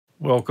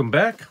Welcome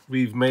back.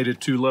 We've made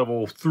it to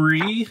level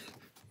 3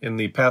 in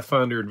the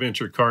Pathfinder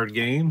Adventure Card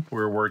Game.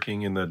 We're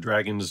working in the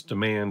Dragon's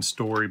Demand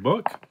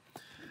Storybook.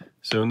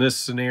 So in this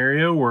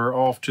scenario, we're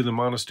off to the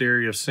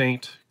Monastery of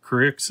Saint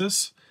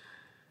Kyerixus.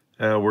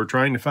 We're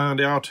trying to find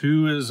out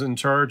who is in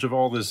charge of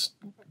all this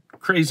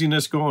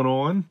craziness going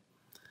on.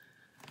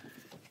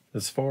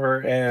 As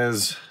far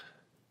as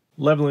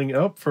leveling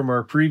up from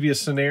our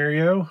previous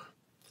scenario,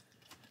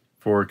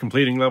 for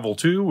completing level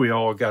 2, we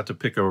all got to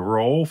pick a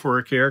role for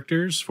our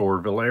characters.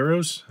 For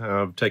Valeros,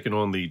 I've taken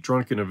on the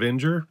Drunken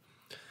Avenger.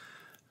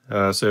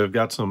 So I've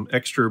got some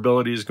extra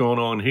abilities going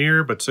on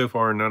here, but so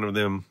far none of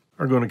them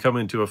are going to come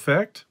into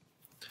effect.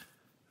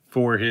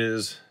 For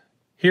his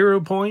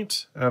hero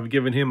point, I've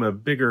given him a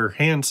bigger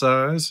hand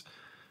size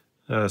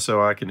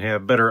so I can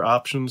have better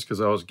options,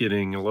 because I was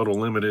getting a little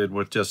limited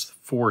with just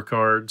 4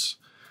 cards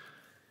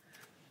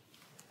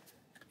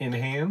in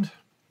hand.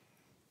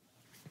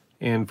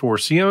 And for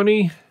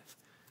Sione,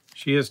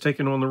 she has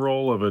taken on the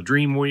role of a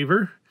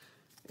Dreamweaver.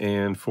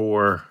 And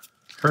for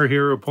her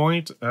hero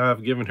point,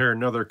 I've given her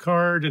another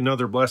card,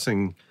 another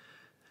blessing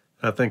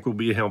I think will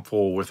be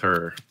helpful with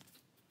her.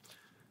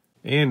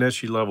 And as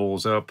she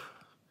levels up,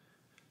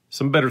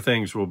 some better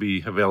things will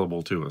be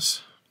available to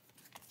us.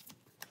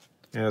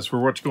 As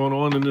for what's going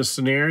on in this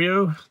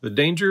scenario, the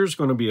danger is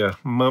going to be a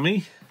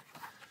mummy.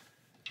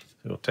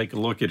 We'll take a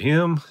look at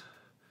him.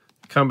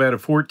 Combat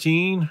of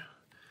 14.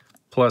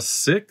 Plus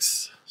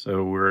 6,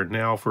 so we're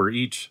now for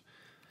each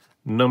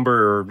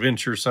number or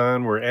adventure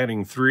sign we're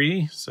adding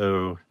 3,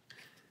 so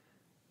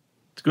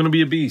it's going to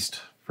be a beast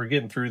for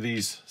getting through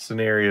these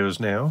scenarios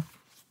now.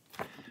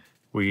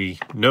 We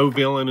no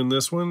villain in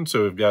this one,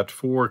 so we've got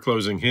 4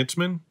 closing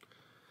henchmen.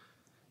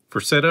 For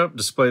setup,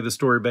 display the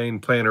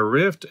Storybane Planner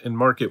Rift and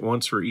mark it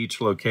once for each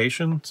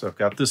location. So I've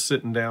got this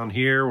sitting down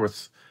here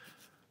with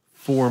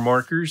 4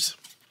 markers.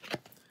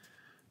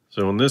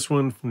 So in this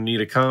one, we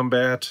need a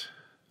combat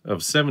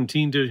of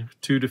 17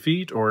 to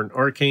defeat, or an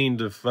arcane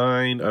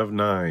divine of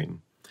 9.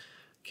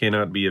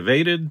 Cannot be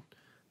evaded.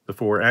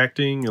 Before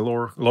acting, a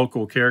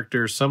local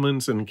character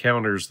summons and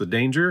encounters the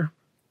danger,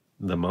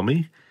 the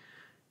mummy,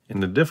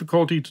 and the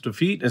difficulty to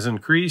defeat is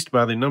increased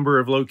by the number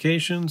of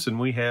locations, and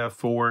we have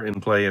 4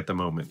 in play at the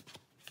moment.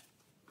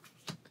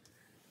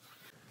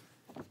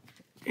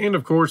 And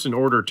of course, in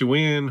order to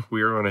win,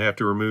 we are going to have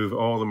to remove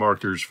all the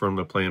markers from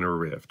the Planner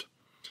Rift.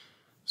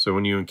 So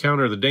when you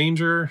encounter the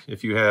danger,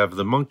 if you have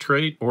the monk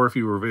trait, or if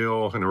you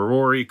reveal an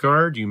Aurori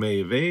card, you may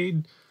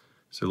evade.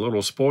 So a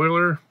little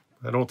spoiler,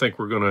 I don't think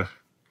we're going to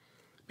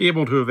be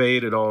able to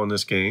evade at all in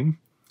this game.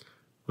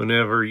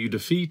 Whenever you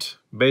defeat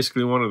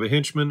basically one of the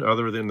henchmen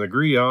other than the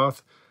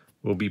Grioth,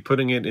 we'll be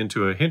putting it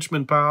into a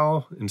henchman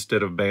pile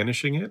instead of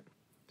banishing it.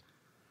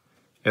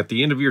 At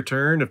the end of your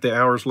turn, if the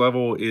hours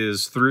level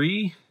is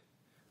 3,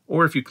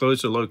 or if you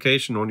close a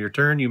location on your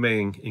turn, you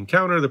may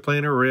encounter the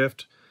Planner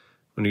Rift.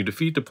 When you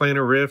defeat the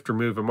Planner Rift,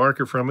 remove a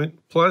marker from it,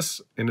 plus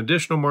an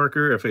additional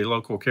marker if a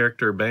local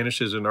character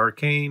banishes an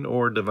arcane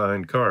or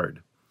divine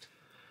card.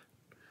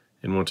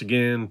 And once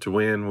again, to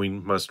win, we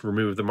must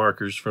remove the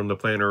markers from the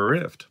Planner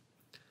Rift.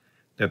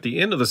 At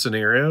the end of the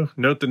scenario,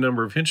 note the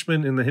number of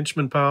henchmen in the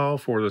henchman pile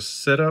for the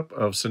setup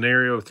of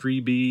Scenario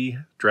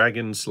 3B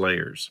Dragon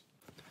Slayers.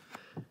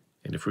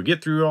 And if we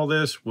get through all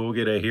this, we'll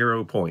get a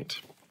hero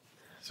point.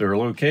 So our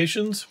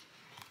locations,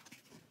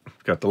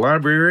 we've got the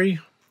library.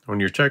 On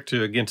your check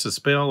against a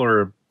spell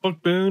or a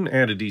book boon,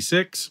 add a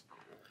d6.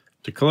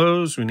 To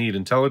close, we need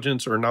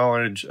intelligence or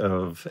knowledge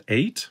of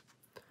 8.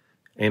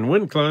 And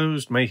when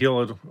closed, may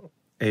heal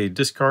a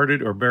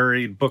discarded or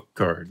buried book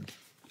card.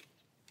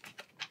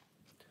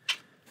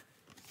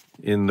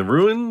 In the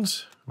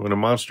ruins, when a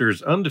monster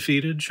is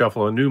undefeated,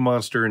 shuffle a new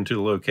monster into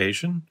the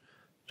location.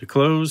 To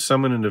close,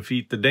 summon and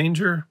defeat the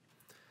danger.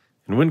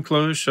 And when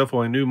closed,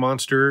 shuffle a new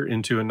monster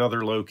into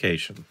another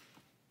location.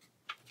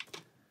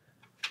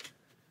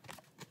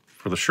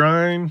 For the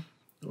shrine,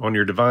 on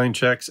your divine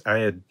checks,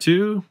 add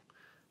 2.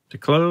 To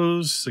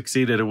close,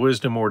 succeed at a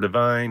wisdom or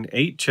divine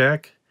 8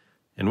 check.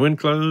 And when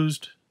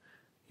closed,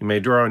 you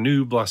may draw a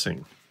new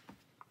blessing.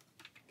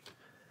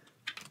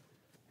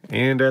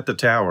 And at the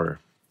tower,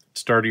 at the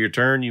start of your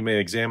turn, you may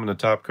examine the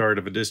top card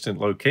of a distant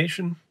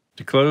location.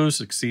 To close,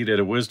 succeed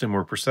at a wisdom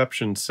or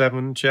perception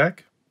 7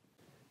 check.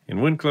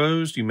 And when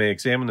closed, you may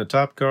examine the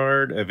top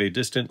card of a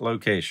distant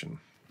location.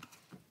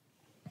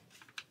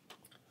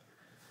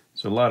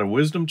 So a lot of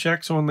wisdom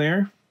checks on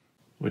there,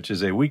 which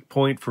is a weak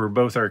point for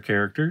both our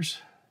characters.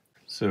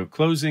 So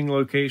closing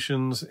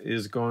locations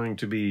is going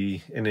to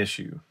be an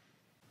issue.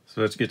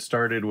 So let's get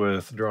started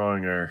with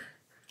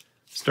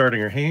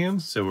starting our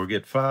hands. So we'll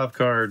get 5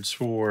 cards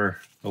for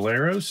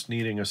Valeros,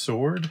 needing a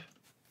sword.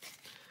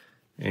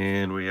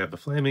 And we have the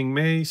Flaming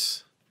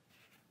Mace.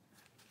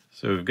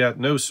 So we've got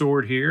no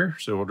sword here,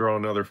 so we'll draw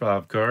another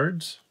 5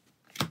 cards.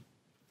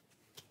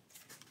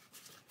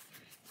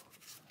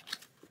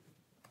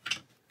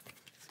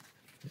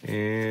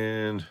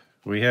 And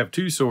we have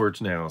 2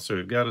 swords now, so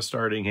we've got a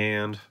starting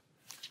hand.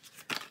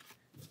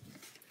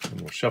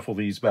 And we'll shuffle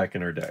these back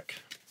in our deck.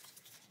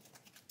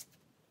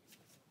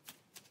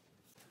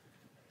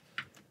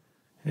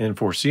 And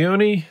for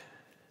Sione,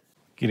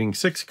 getting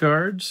 6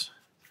 cards.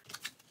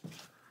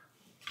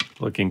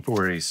 Looking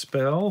for a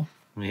spell,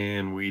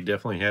 and we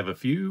definitely have a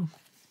few.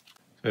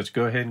 Let's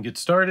go ahead and get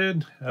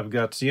started. I've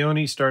got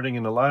Sione starting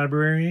in the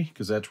library,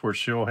 because that's where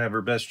she'll have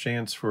her best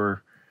chance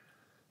for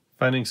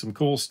finding some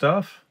cool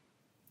stuff.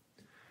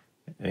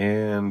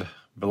 And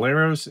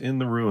Valeros in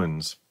the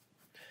ruins,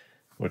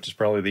 which is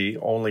probably the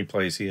only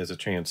place he has a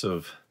chance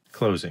of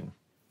closing.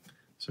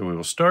 So we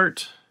will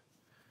start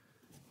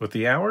with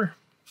the hour.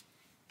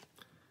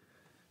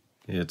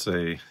 It's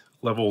a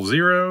level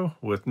 0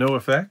 with no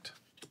effect.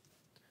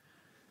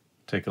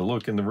 Take a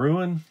look in the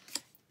ruin.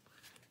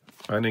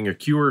 Finding a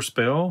cure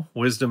spell,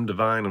 Wisdom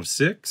Divine of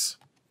 6.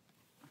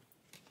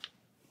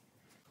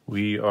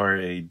 We are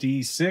a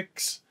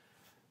D6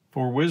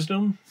 for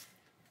wisdom,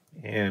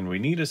 and we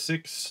need a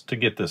 6 to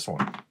get this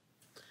one.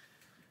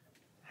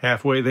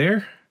 Halfway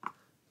there,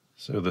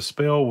 so the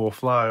spell will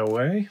fly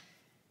away.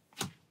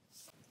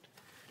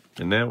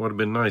 And that would have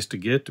been nice to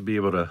get, to be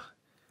able to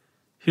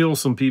heal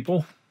some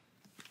people.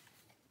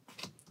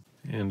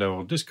 And I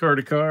will discard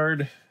a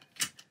card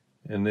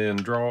and then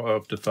draw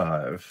up to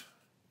 5,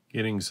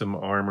 getting some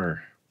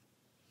armor.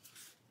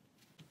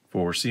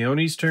 For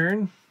Sione's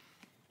turn,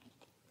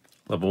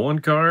 level 1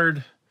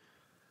 card.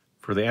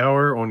 For the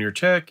hour on your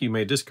check, you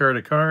may discard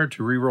a card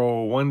to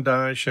reroll 1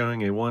 die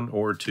showing a 1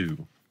 or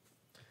 2.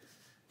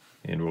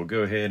 And we'll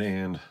go ahead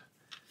and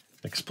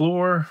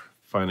explore,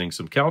 finding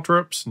some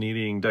caltrops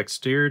needing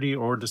dexterity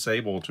or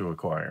disable to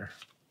acquire.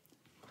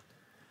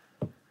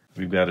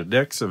 We've got a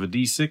dex of a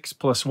d6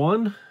 plus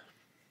 1.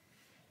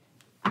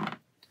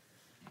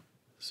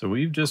 So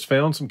we've just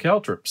found some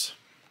caltrops.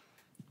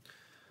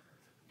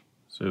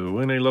 So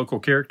when a local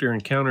character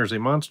encounters a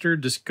monster,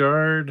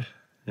 discard,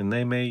 and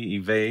they may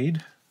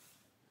evade.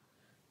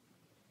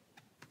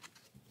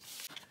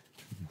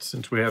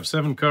 Since we have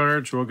 7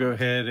 cards, we'll go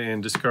ahead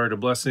and discard a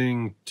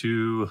blessing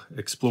to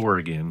explore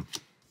again.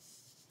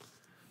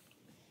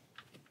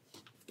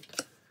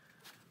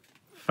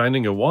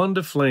 Finding a wand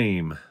of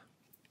flame.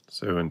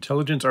 So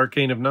Intelligence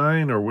Arcane of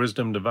 9 or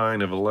Wisdom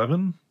Divine of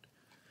 11.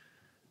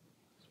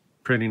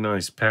 Pretty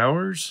nice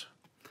powers.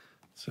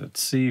 So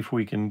let's see if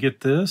we can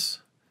get this.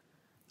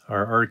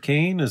 Our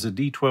Arcane is a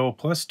D12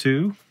 plus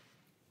 2.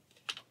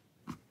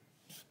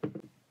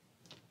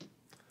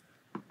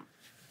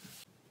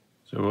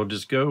 So we'll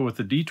just go with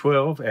the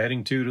D12,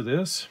 adding 2 to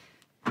this.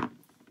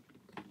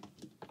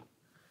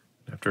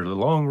 After the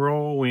long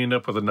roll, we end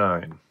up with a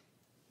 9,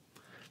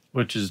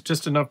 which is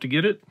just enough to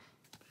get it.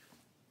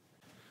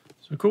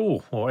 So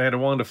cool, we'll add a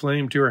Wand of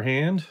Flame to our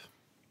hand.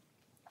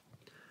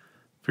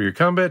 For your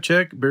combat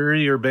check,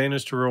 bury or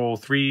banish to roll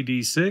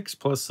 3d6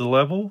 plus the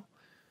level.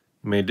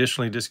 You may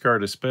additionally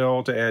discard a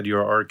spell to add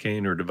your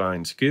arcane or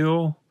divine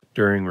skill.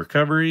 During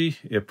recovery,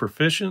 if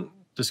proficient,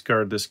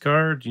 discard this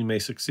card. You may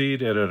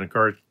succeed at an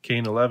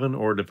arcane 11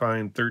 or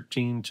divine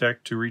 13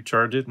 check to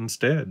recharge it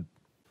instead.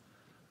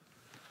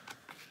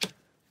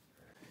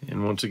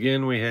 And once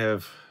again, we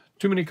have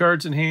too many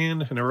cards in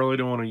hand, and I really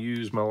don't want to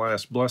use my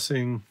last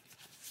blessing.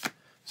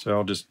 So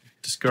I'll just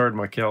discard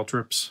my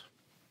caltrops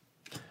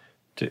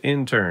to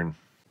end turn.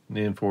 And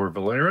then for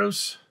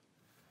Valeros,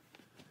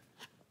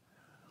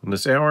 on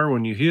this hour,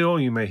 when you heal,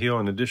 you may heal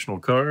an additional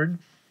card.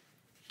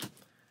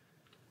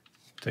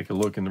 Take a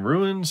look in the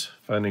ruins,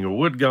 finding a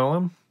wood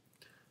golem.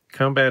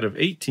 Combat of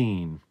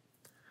 18.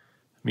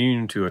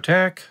 Immune to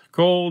attack,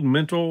 cold,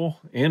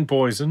 mental, and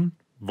poison.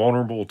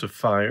 Vulnerable to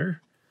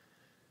fire.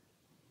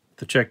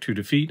 The check to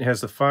defeat has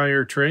the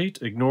fire trait.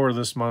 Ignore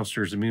this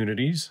monster's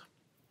immunities.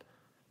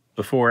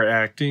 Before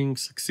acting,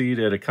 succeed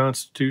at a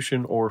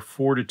Constitution or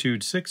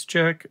Fortitude 6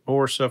 check,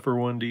 or suffer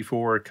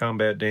 1d4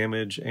 combat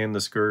damage and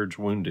the Scourge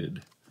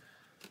wounded.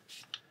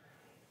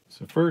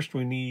 So first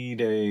we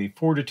need a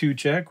Fortitude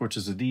check, which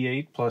is a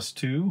d8 plus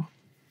 2.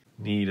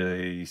 Need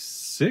a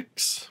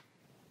 6.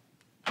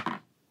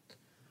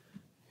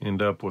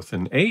 End up with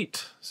an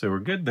 8, so we're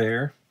good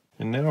there.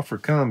 And now for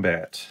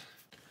combat.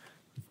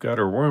 We've got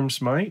our Worm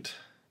Smite.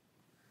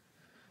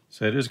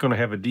 So it is going to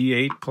have a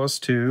d8 plus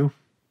 2.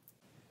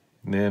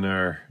 And then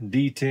our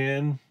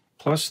d10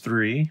 plus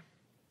 3.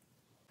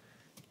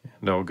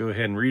 And I'll go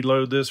ahead and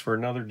reload this for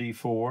another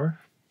d4.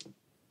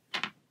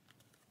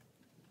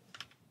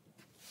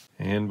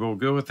 And we'll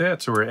go with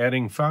that. So we're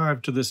adding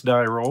 5 to this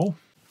die roll.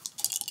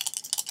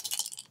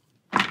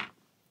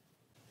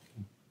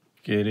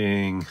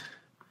 Getting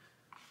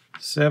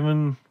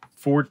 7,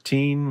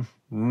 14,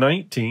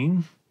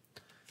 19.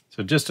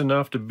 So just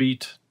enough to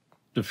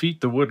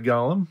defeat the wood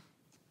golem.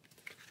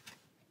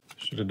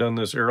 Should have done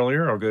this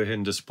earlier. I'll go ahead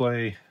and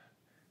display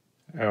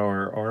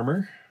our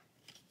armor.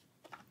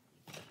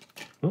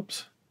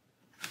 Oops.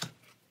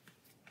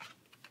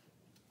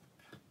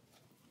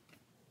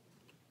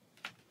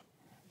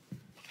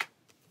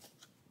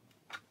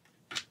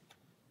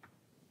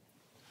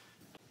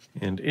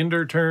 And end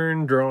our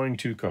turn, drawing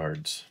 2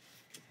 cards.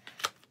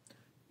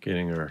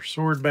 Getting our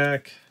sword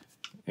back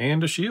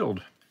and a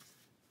shield.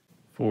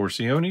 For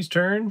Sione's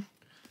turn,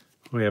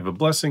 we have a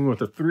blessing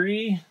with a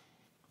 3.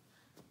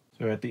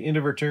 So at the end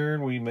of our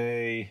turn, we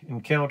may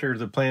encounter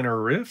the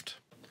planar rift.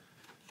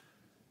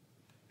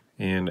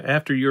 And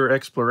after your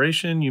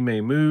exploration, you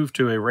may move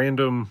to a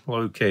random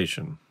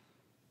location.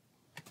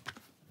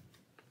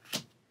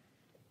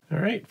 All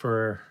right,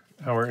 for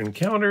our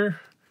encounter,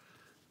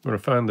 we're going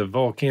to find the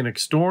volcanic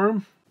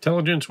storm.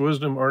 Intelligence,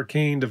 Wisdom,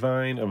 Arcane,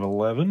 Divine of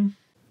 11.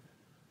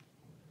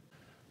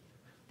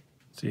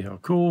 See how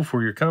cool.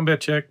 For your combat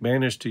check,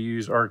 manage to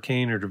use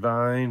Arcane or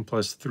Divine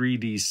plus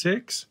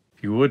 3d6.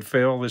 If you would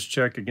fail this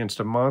check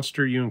against a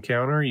monster you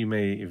encounter, you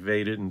may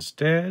evade it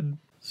instead.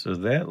 So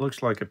that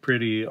looks like a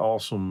pretty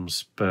awesome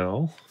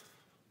spell.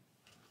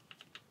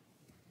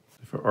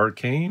 For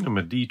Arcane, I'm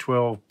a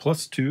d12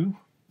 plus 2.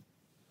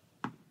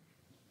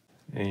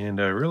 And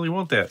I really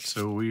want that,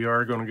 so we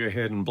are going to go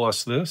ahead and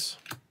bless this.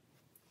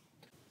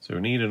 So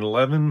we need an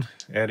 11,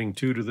 adding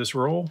 2 to this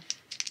roll.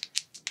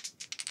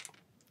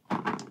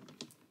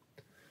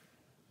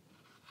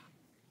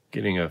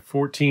 Getting a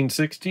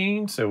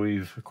 14-16, so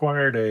we've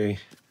acquired a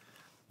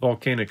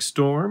volcanic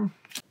storm.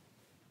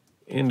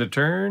 End of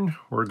turn,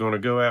 we're going to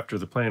go after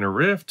the planar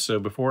rift,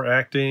 so before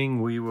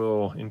acting, we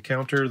will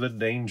encounter the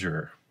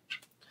danger.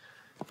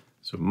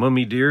 So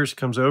Mummy Deers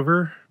comes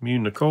over,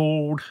 immune to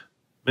cold,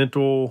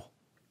 mental,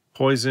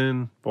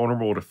 poison,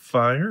 vulnerable to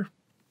fire.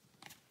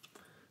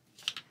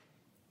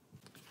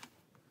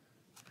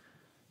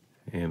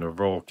 And our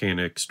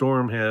volcanic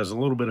storm has a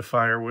little bit of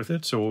fire with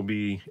it, so we'll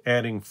be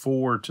adding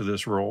 4 to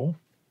this roll.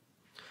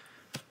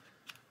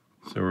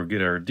 So we'll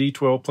get our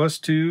d12 plus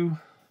 2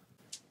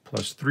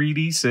 plus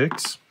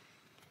 3d6.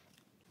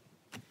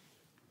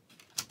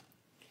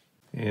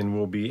 And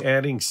we'll be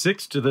adding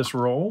 6 to this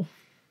roll,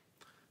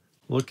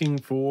 looking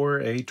for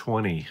a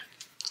 20.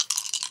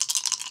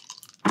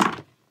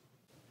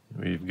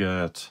 We've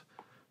got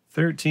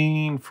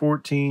 13,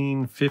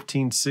 14,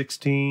 15,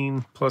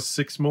 16, plus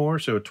 6 more,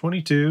 so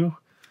 22.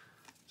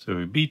 So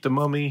we beat the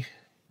mummy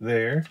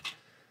there.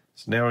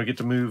 So now we get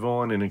to move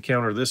on and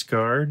encounter this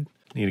card.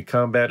 Need a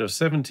combat of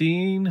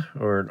 17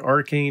 or an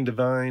arcane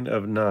divine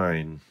of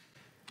 9.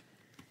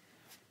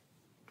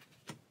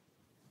 I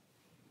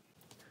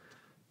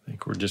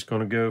think we're just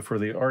going to go for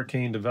the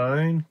arcane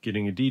divine,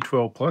 getting a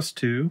d12 plus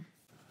 2.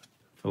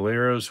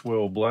 Valeros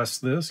will bless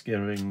this,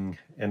 giving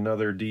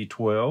another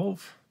d12.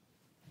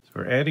 So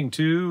we're adding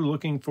 2,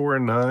 looking for a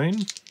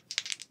 9.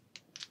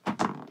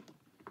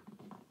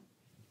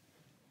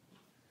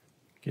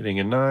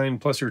 Getting a 9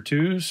 plus or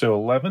 2, so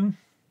 11.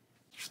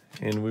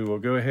 And we will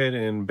go ahead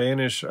and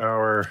banish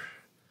an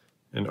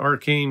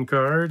arcane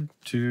card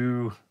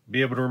to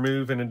be able to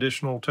remove an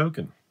additional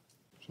token.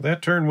 So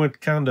that turn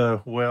went kind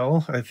of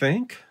well, I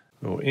think.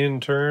 We'll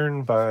end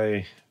turn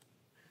by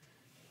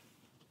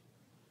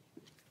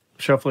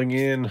shuffling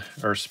in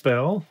our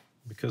spell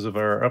because of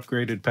our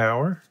upgraded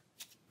power.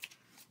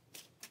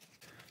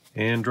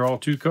 And draw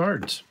 2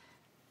 cards.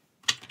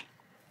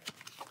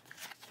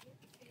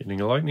 Getting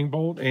a lightning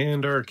bolt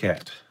and our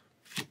cat.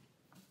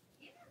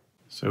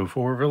 So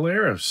for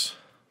Valeros.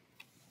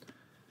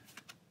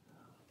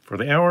 For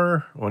the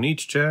hour, on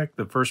each check,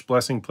 the first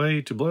blessing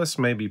played to bless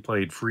may be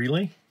played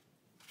freely.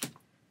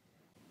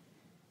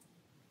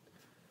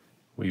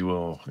 We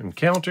will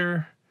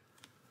encounter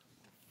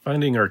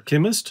finding our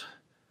chemist.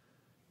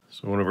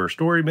 So one of our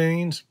story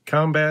banes,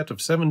 combat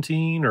of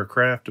 17 or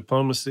craft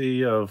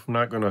diplomacy of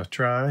not going to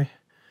try.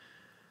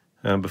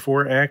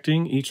 Before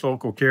acting, each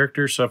local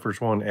character suffers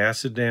 1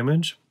 acid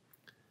damage.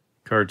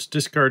 Cards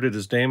discarded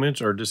as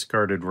damage are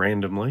discarded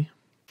randomly.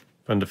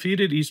 If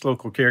undefeated, each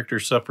local character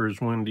suffers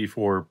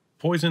 1d4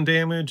 poison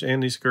damage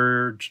and is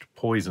scourged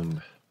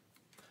poisoned.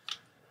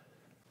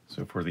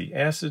 So for the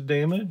acid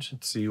damage,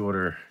 let's see what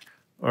our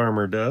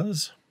armor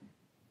does.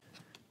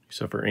 You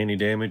suffer any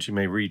damage, you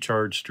may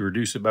recharge to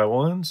reduce it by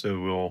 1,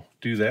 so we'll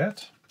do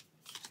that.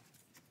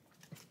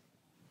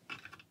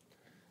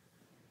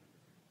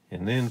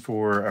 And then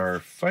for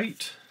our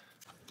fight,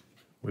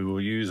 we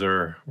will use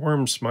our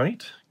Worm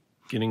Smite,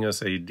 getting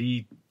us a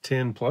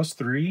d10 plus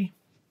 3,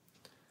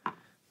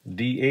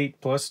 d8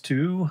 plus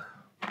 2,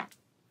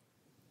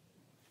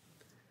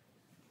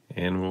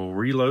 and we'll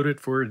reload it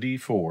for a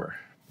d4.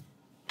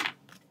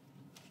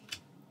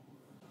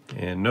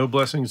 And no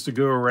blessings to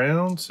go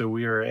around, so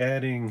we are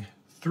adding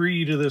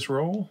 3 to this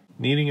roll,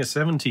 needing a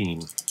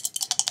 17.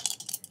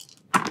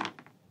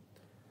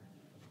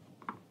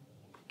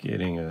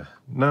 Getting a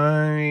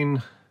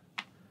 9,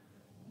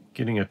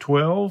 getting a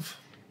 12.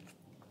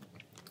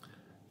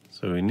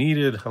 So we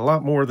needed a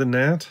lot more than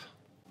that.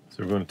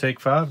 So we're going to take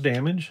 5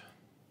 damage.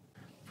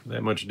 For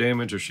that much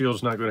damage, our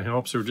shield's not going to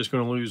help, so we're just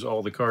going to lose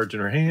all the cards in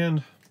our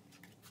hand.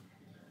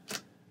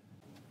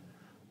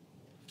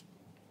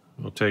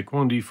 We'll take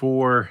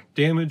 1d4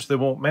 damage that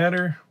won't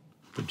matter,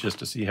 but just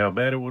to see how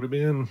bad it would have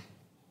been.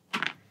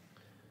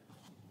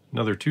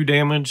 Another 2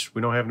 damage.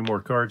 We don't have any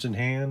more cards in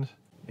hand.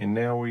 And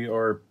now we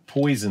are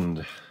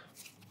poisoned.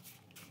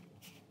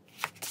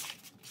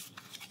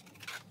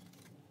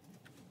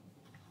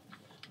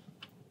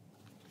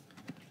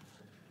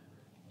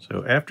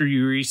 So after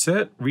you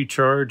reset,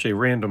 recharge a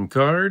random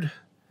card.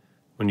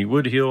 When you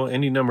would heal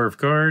any number of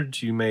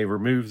cards, you may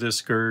remove this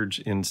scourge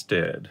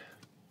instead.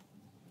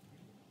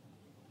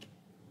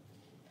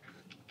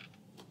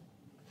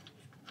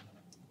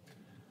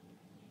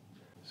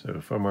 So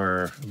from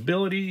our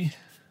ability,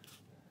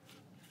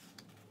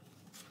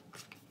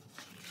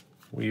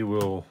 we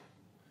will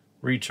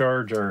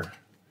recharge our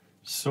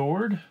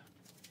sword.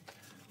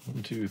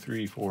 1, 2,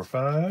 3, 4,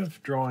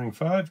 5, drawing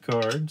 5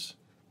 cards.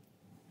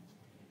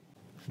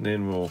 And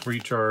then we'll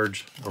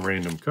recharge a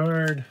random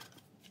card.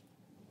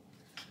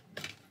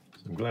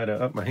 So I'm glad I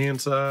upped my hand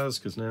size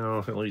because now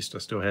at least I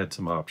still had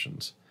some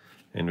options.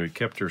 And we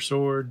kept her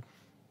sword.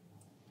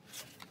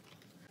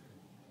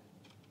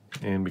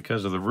 And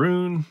because of the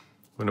rune,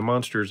 when a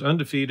monster is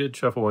undefeated,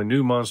 shuffle a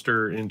new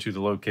monster into the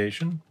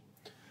location.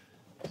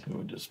 So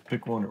we'll just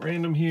pick one at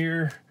random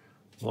here,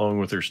 along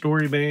with their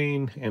story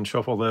bane, and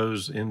shuffle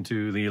those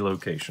into the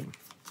location.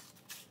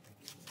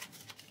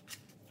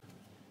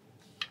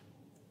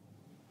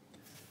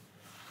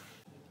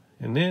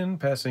 And then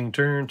passing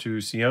turn to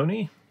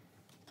Sione.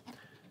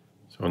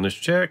 So on this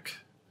check,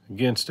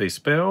 against a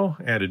spell,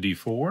 add a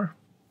d4.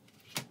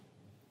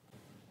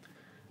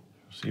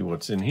 See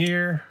what's in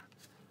here.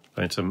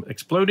 Find some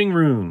exploding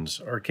runes,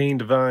 arcane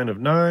divine of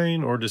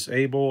 9 or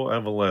disable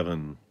of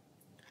 11.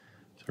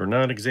 So we're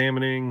not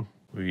examining,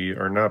 we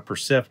are not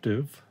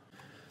perceptive.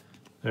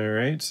 All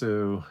right,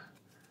 so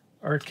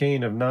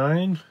arcane of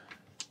 9,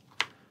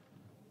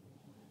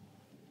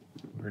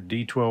 or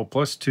d12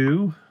 plus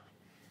 2.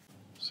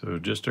 So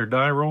just our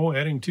die roll,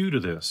 adding 2 to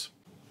this.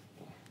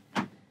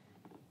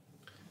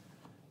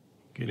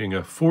 Getting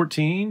a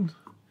 14.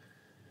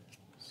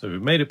 So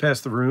we've made it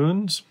past the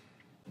ruins.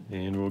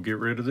 And we'll get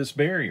rid of this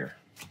barrier.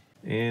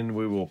 And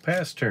we will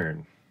pass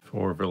turn.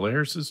 For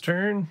Valeris's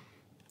turn,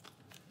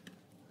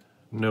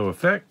 no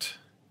effect.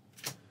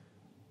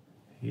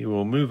 He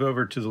will move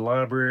over to the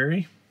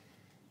library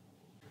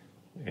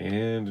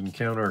and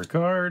encounter a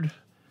card,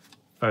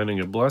 finding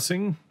a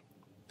blessing,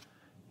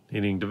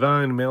 needing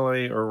divine,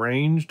 melee, or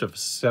ranged of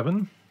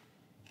 7.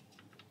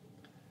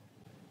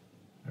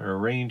 Our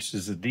ranged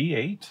is a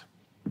d8.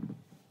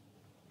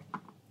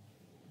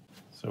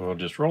 So I'll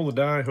just roll the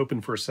die, hoping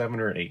for a 7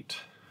 or 8.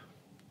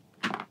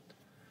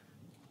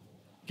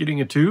 Getting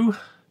a 2.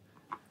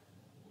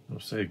 We'll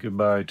say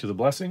goodbye to the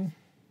blessing.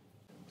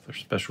 With our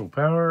special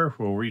power,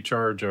 we'll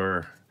recharge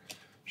our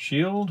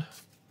shield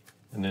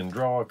and then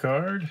draw a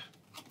card.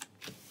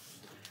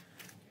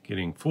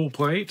 Getting full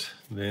plate.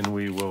 Then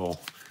we will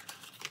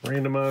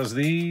randomize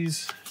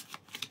these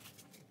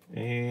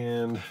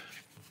and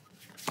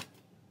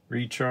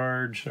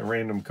recharge a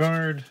random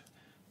card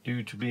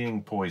due to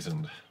being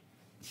poisoned.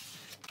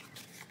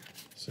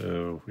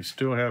 So we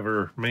still have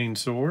our main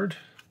sword.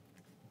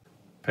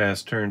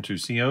 Pass turn to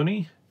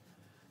Sione.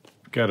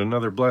 Got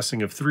another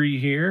blessing of 3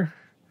 here.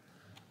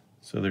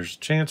 So there's a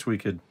chance we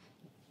could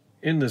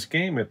end this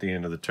game at the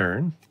end of the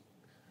turn.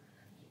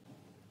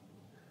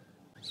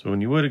 So when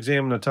you would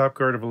examine the top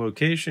card of a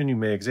location, you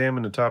may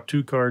examine the top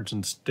 2 cards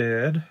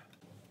instead.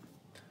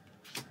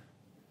 I'm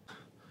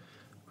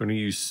going to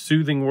use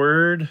Soothing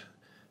Word,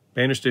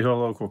 banish to heal a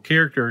local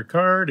character or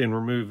card, and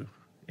remove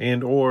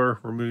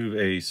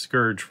a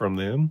scourge from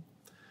them.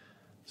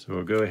 So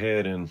we'll go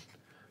ahead and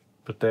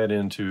put that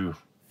into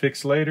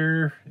fix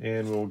later,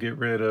 and we'll get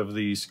rid of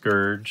the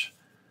scourge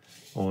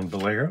on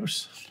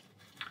Valeros.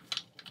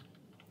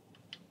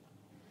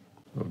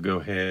 We'll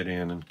go ahead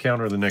and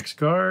encounter the next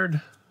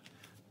card,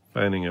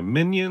 finding a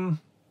minion,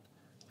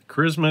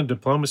 charisma,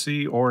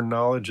 diplomacy, or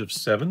knowledge of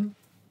 7.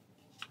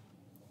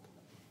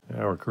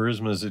 Our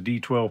charisma is a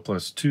d12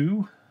 plus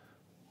 2.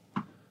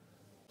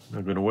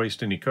 Not going to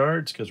waste any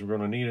cards because we're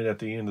going to need it at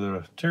the end of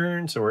the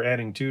turn, so we're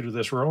adding 2 to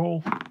this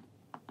roll.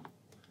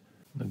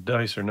 The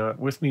dice are not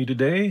with me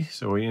today,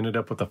 so we ended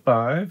up with a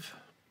 5.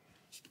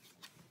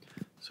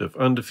 So if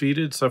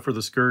undefeated, suffer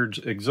the scourge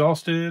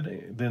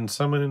exhausted, then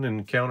summon and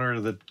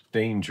encounter the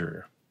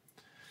danger.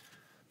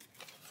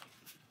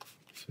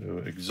 So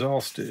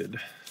exhausted.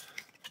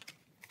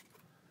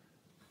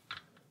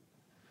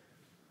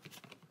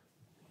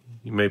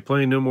 You may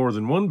play no more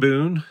than 1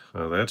 boon.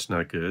 Oh, that's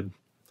not good.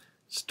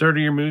 Start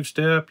of your move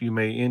step, you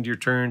may end your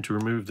turn to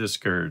remove this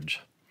scourge.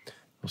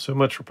 Well, so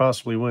much for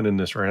possibly winning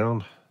this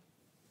round.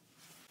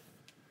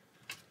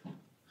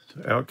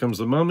 So out comes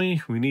the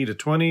mummy. We need a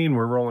 20, and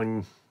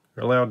we're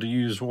allowed to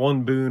use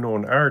 1 boon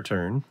on our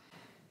turn.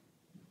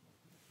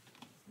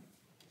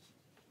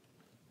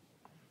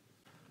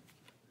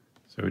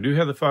 So we do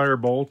have the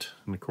firebolt,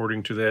 and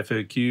according to the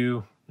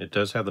FAQ, it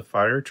does have the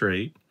fire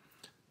trait.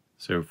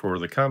 So for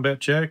the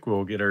combat check,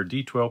 we'll get our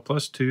d12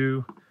 plus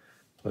 2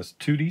 plus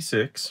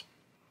 2d6.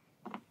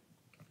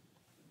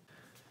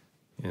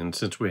 And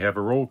since we have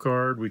a roll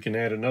card, we can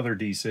add another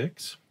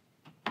d6.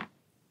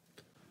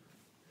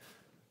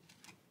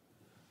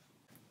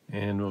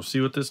 And we'll see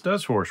what this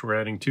does for us. We're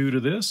adding 2 to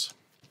this.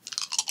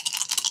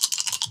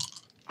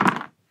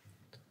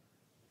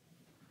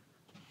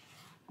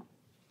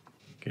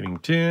 Getting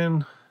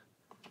 10,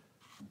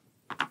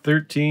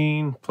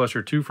 13, plus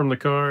your 2 from the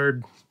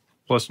card,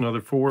 plus another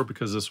 4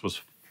 because this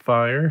was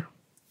fire.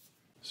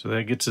 So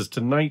that gets us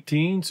to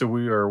 19, so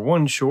we are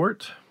 1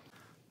 short.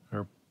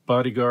 Our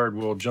bodyguard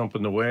will jump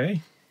in the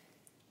way.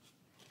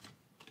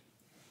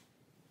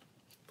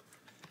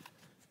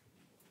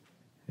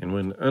 And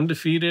when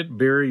undefeated,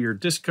 bury your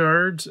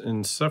discards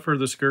and suffer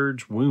the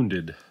scourge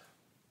wounded.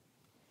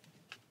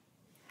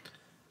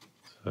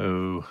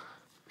 So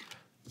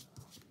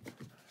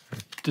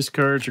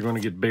discards are going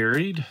to get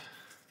buried.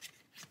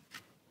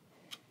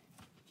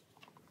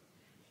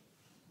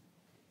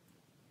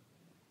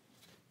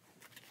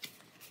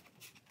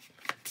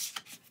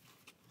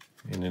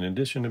 And in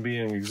addition to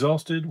being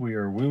exhausted, we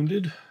are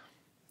wounded.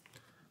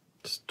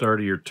 Start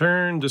of your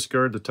turn,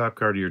 discard the top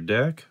card of your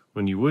deck.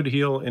 When you would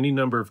heal any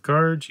number of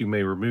cards, you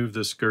may remove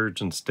the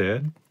scourge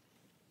instead.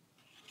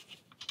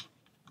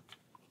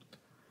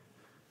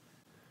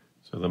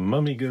 So the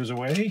mummy goes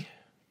away.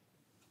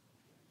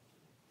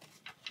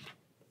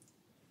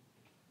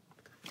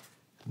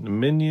 The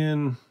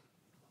minion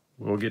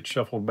will get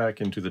shuffled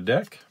back into the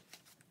deck.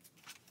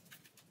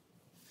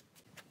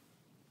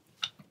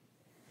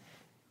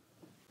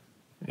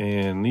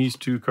 And these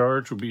 2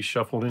 cards will be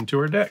shuffled into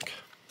our deck.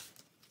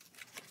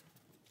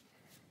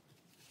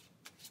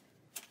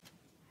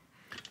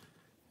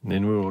 And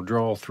then we will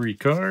draw 3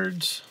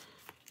 cards.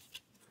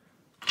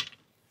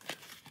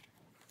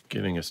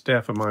 Getting a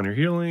Staff of Minor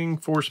Healing,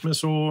 Force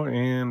Missile,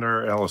 and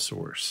our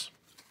Allosaurus.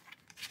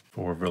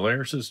 For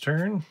Valeris's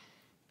turn,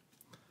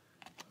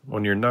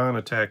 on your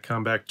non-attack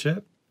combat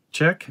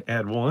check,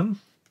 add 1.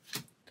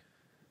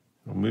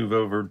 We'll move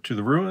over to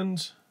the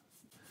ruins.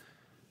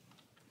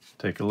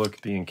 Take a look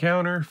at the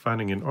encounter,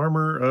 finding an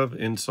armor of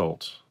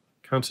insult.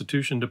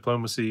 Constitution,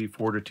 Diplomacy,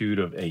 Fortitude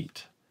of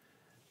 8.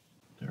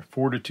 Their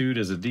Fortitude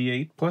is a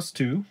D8 plus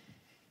 2.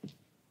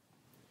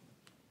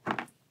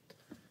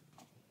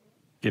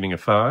 Getting a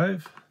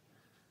 5.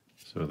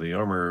 So the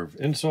armor of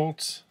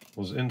insults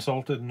was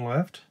insulted and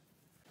left.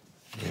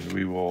 And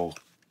we will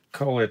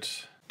call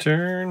it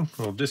turn.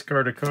 We'll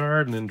discard a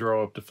card and then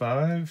draw up to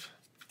 5.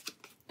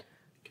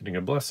 Getting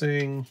a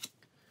blessing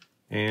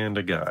and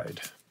a guide.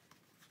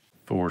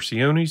 For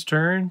Sione's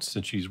turn,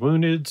 since she's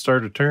wounded,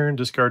 start a turn,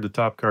 discard the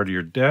top card of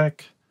your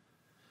deck.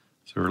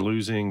 So we're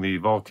losing the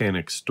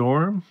Volcanic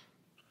Storm,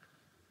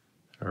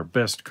 our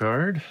best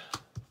card.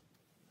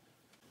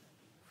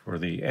 For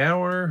the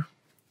hour,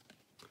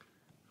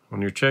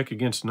 on your check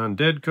against an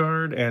undead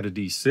card, add a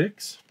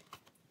d6.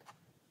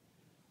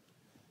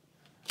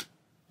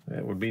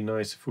 That would be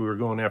nice if we were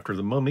going after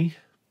the mummy.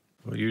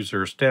 We'll use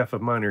our Staff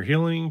of Minor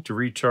Healing to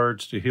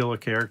recharge to heal a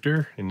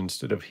character, and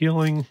instead of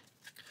healing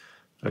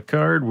a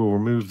card, we'll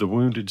remove the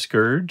Wounded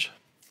Scourge.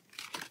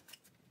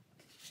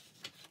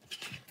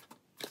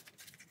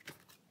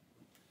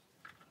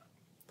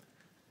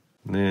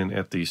 And then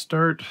at the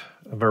start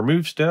of our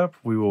move step,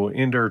 we will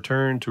end our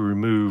turn to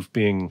remove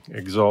being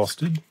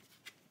exhausted.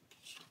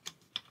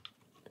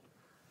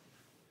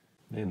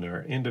 In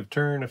our end of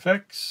turn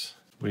effects,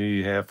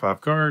 we have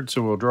 5 cards,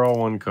 so we'll draw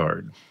 1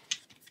 card.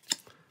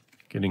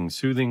 Getting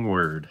Soothing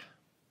Word.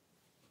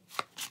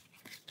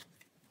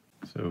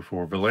 So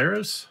for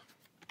Valeris,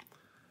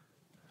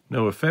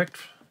 no effect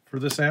for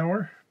this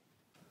hour.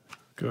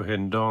 Go ahead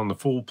and don the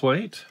full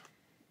plate.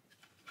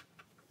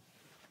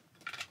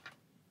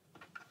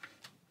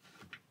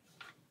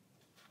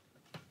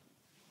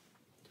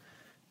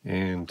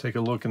 And take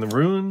a look in the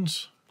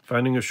ruins,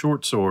 finding a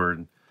short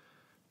sword,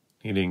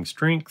 needing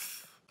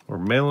strength or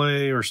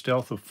melee or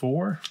stealth of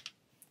 4,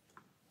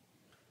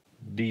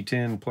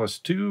 D10 plus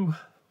 2,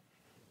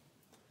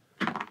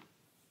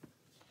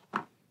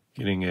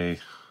 getting a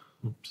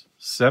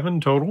 7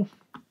 total.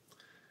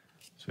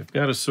 So we've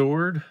got a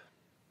sword.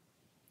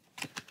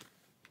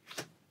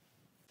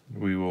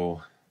 We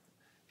will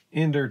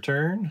end our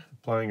turn,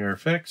 applying our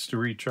effects to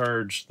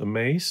recharge the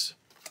mace.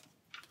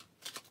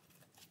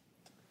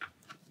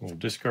 We'll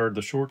discard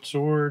the short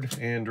sword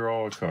and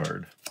draw a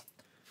card.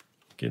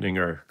 Getting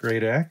our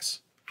great axe.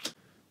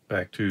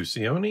 Back to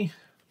Sione.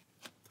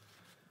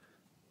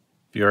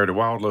 If you are at a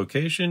wild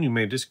location, you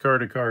may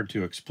discard a card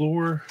to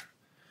explore.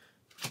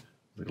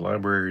 The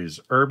library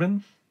is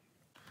urban.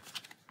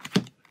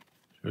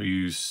 She'll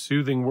use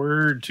Soothing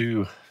Word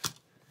to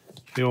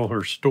heal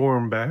her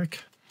storm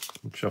back.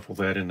 We'll shuffle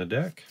that in the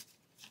deck.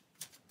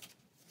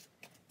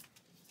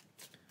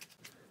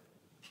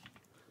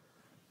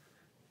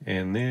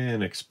 And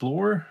then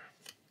explore.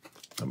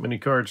 Not many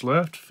cards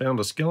left. Found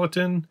a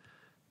skeleton.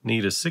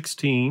 Need a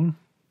 16.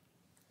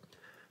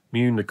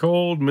 Immune to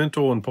cold,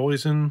 mental, and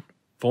poison.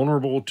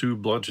 Vulnerable to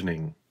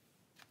bludgeoning.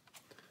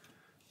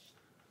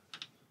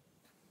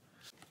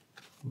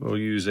 We'll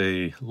use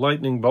a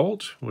lightning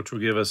bolt, which will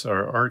give us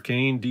our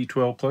arcane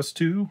D12 plus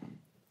 2,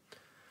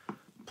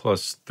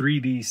 plus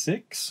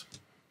 3d6.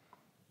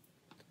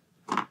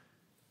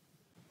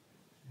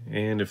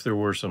 And if there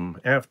were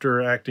some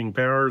after-acting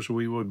powers,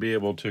 we would be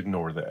able to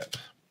ignore that.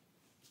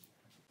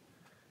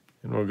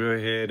 And we'll go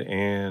ahead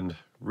and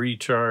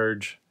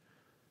recharge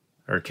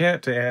our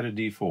cat to add a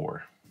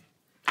d4,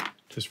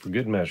 just for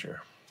good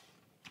measure.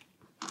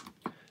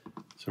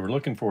 So we're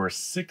looking for a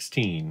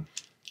 16.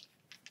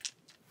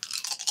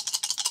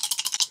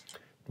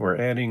 We're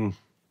adding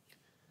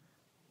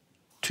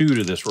 2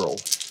 to this roll.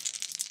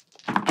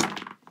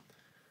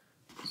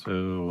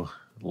 So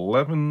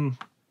 11,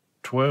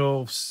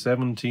 12,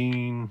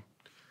 17,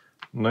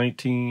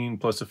 19,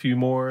 plus a few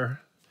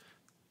more.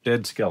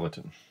 Dead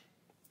skeleton.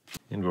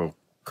 And we'll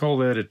call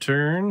that a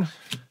turn.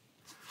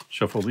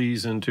 Shuffle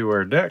these into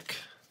our deck.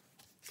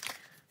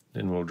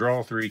 Then we'll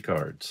draw 3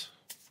 cards.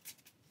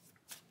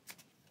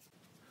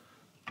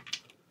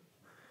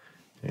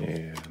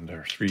 And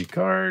our 3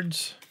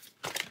 cards.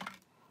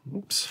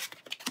 Oops.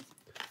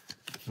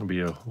 It'll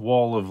be a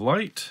Wall of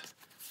Light,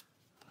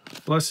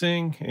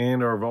 Blessing,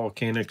 and our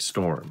Volcanic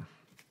Storm.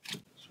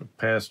 So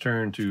pass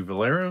turn to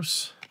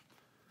Valeros.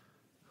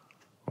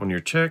 On your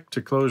check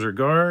to close or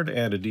guard,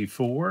 add a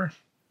d4.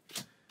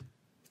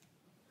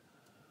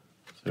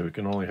 So we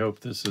can only hope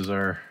this is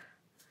our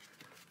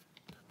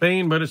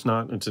Bane, but it's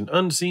not. It's an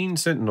Unseen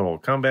Sentinel,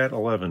 Combat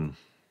 11.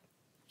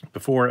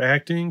 Before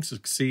acting,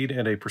 succeed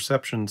at a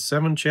Perception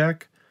 7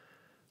 check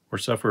or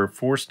suffer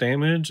force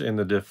damage, and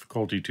the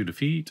difficulty to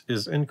defeat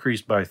is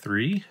increased by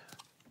 3.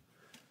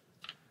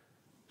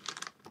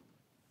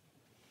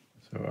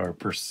 So our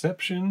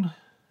Perception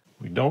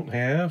we don't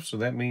have, so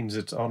that means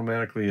it's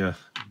automatically a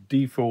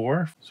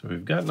d4. So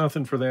we've got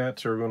nothing for that,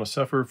 so we're going to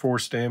suffer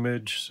force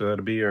damage. So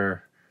that'll be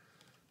our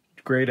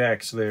Great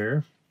Axe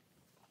there.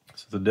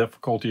 So the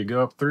difficulty will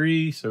go up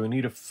 3, so we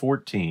need a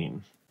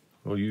 14.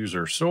 We'll use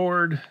our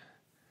sword,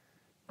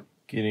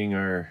 getting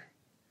our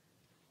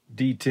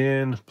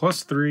d10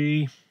 plus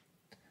 3,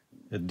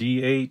 a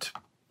d8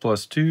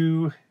 plus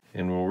 2,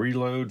 and we'll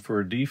reload for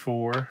a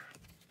d4.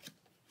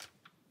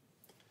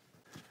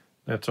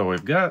 That's all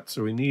we've got,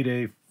 so we need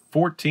a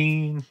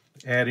 14,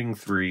 adding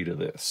 3 to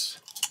this.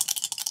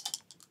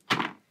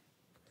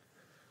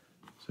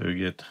 So we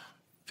get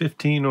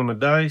 15 on the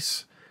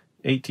dice,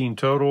 18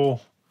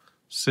 total.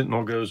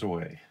 Sentinel goes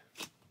away.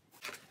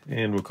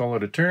 And we'll call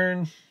it a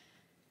turn.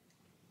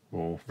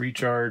 We'll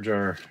recharge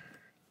our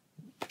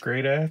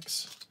Great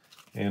Axe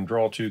and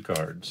draw 2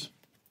 cards.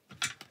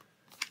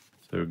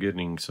 So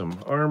getting some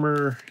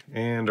armor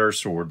and our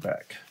sword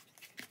back.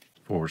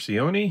 For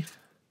Sione,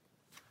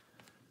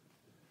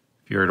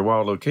 if you're at a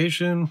wild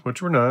location,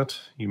 which we're not,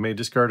 you may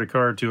discard a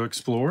card to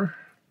explore.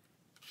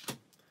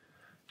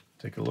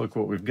 Take a look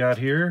what we've got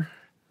here.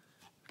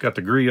 We've got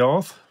the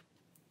Grialth.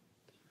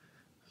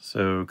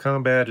 So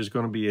combat is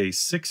going to be a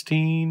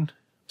 16.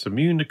 It's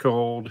immune to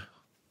cold.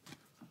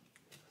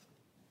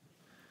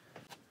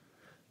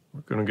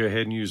 We're going to go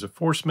ahead and use a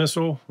Force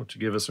Missile, which will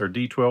give us our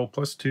d12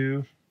 plus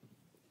 2,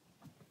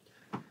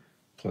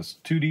 plus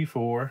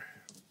 2d4.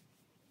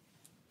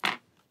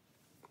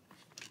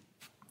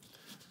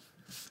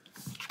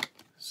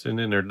 Send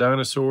in our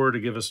Dinosaur to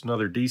give us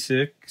another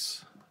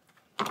d6.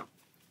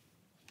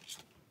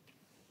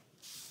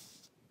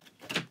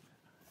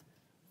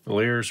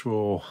 Valeris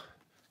will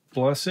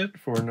bless it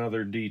for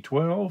another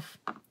d12.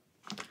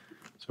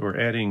 So we're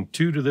adding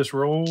 2 to this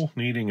roll,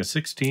 needing a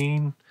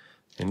 16.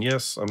 And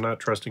yes, I'm not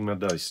trusting my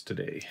dice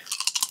today.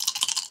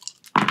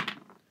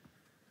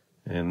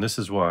 And this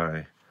is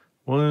why.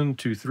 1,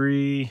 2,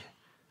 3,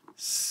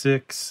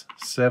 6,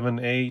 7,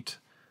 8,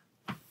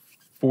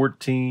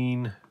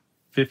 14,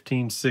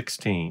 15,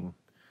 16.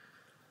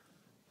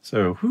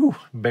 So, whew,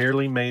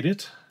 barely made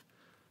it.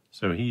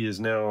 So he is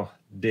now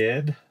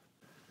dead.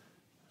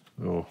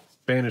 We'll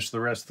banish the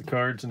rest of the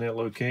cards in that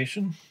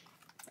location.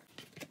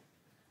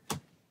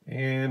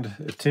 And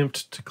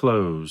attempt to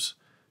close,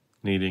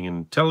 needing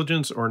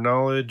intelligence or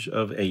knowledge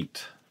of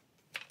 8.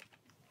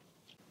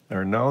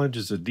 Our knowledge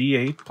is a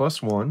d8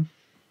 plus 1.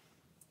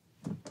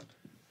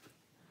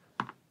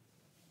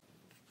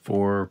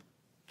 For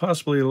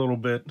possibly a little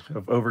bit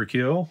of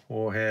overkill,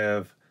 we'll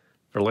have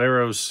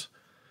Valeros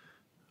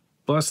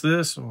bless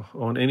this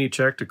on any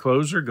check to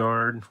close or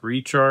guard,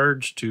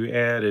 recharge to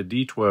add a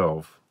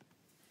d12.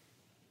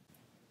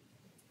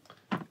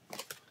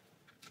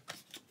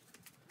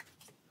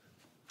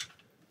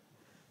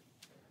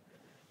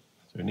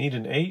 So we need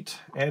an 8,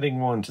 adding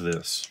 1 to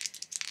this.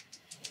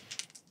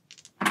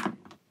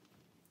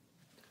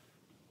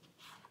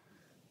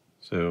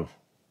 So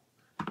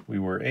we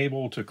were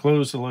able to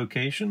close the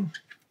location.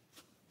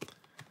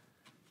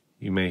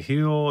 You may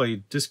heal a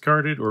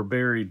discarded or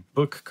buried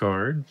book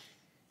card.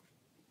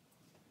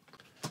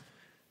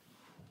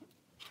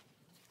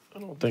 I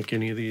don't think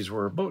any of these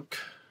were a book.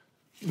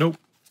 Nope.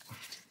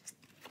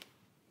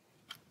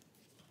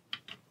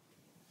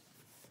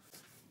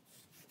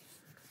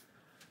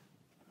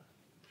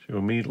 She'll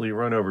immediately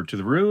run over to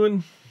the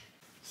ruin.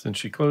 Since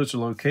she closed the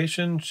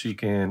location, she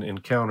can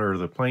encounter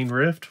the Plane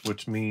Rift,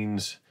 which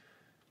means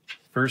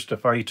first a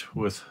fight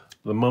with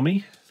the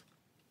mummy,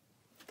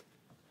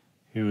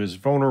 who is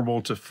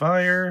vulnerable to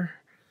fire,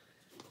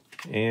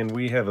 and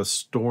we have a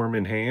storm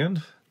in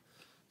hand.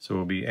 So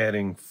we'll be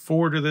adding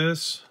 4 to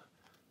this,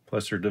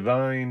 plus her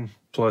divine,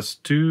 plus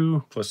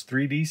 2, plus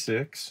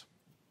 3d6.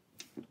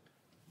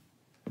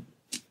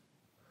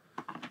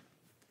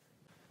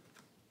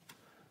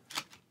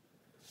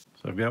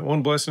 So I've got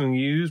 1 blessing to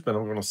use, but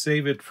I'm going to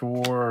save it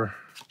for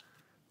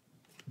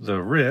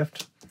the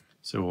rift.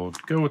 So we'll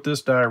go with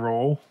this die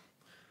roll.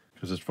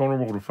 Because it's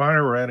vulnerable to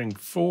fire, we're adding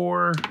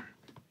 4,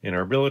 and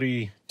our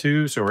ability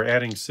 2, so we're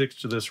adding 6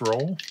 to this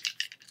roll,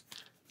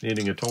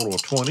 needing a total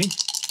of 20.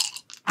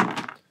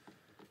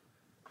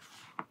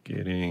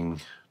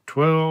 Getting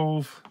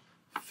 12,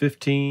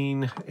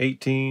 15,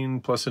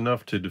 18, plus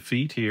enough to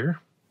defeat here.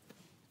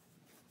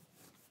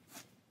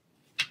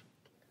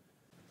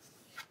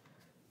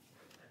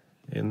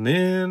 And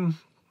then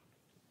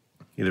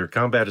either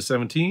Combat of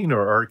 17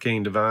 or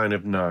Arcane Divine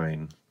of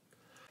 9.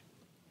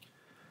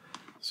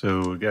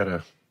 So we got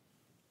a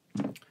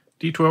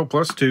D12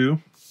 plus 2.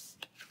 I'm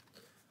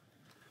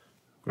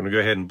going to go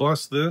ahead and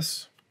bless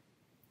this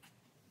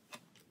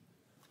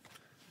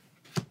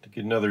to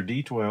get another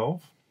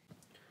D12.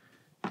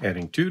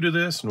 Adding 2 to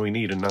this, and we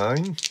need a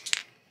 9.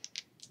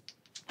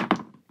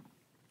 Got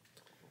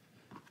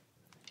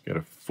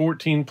a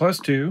 14 plus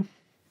 2,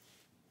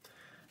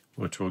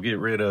 which will get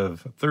rid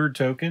of a 3rd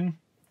token.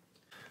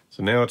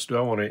 So now it's, do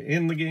I want to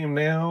end the game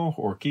now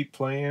or keep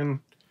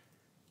playing?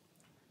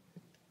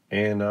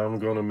 And I'm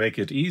going to make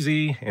it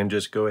easy and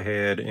just go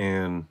ahead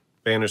and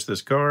banish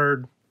this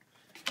card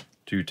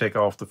to take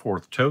off the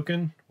 4th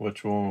token,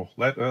 which will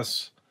let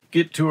us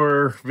get to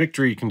our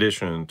victory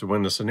condition. To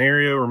win the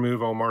scenario,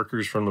 remove all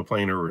markers from the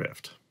planar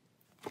rift.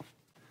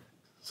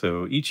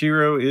 So each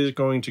hero is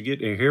going to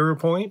get a hero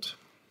point.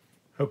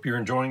 Hope you're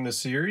enjoying this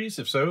series.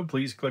 If so,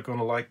 please click on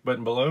the like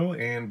button below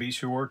and be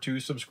sure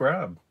to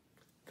subscribe.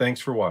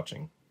 Thanks for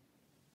watching.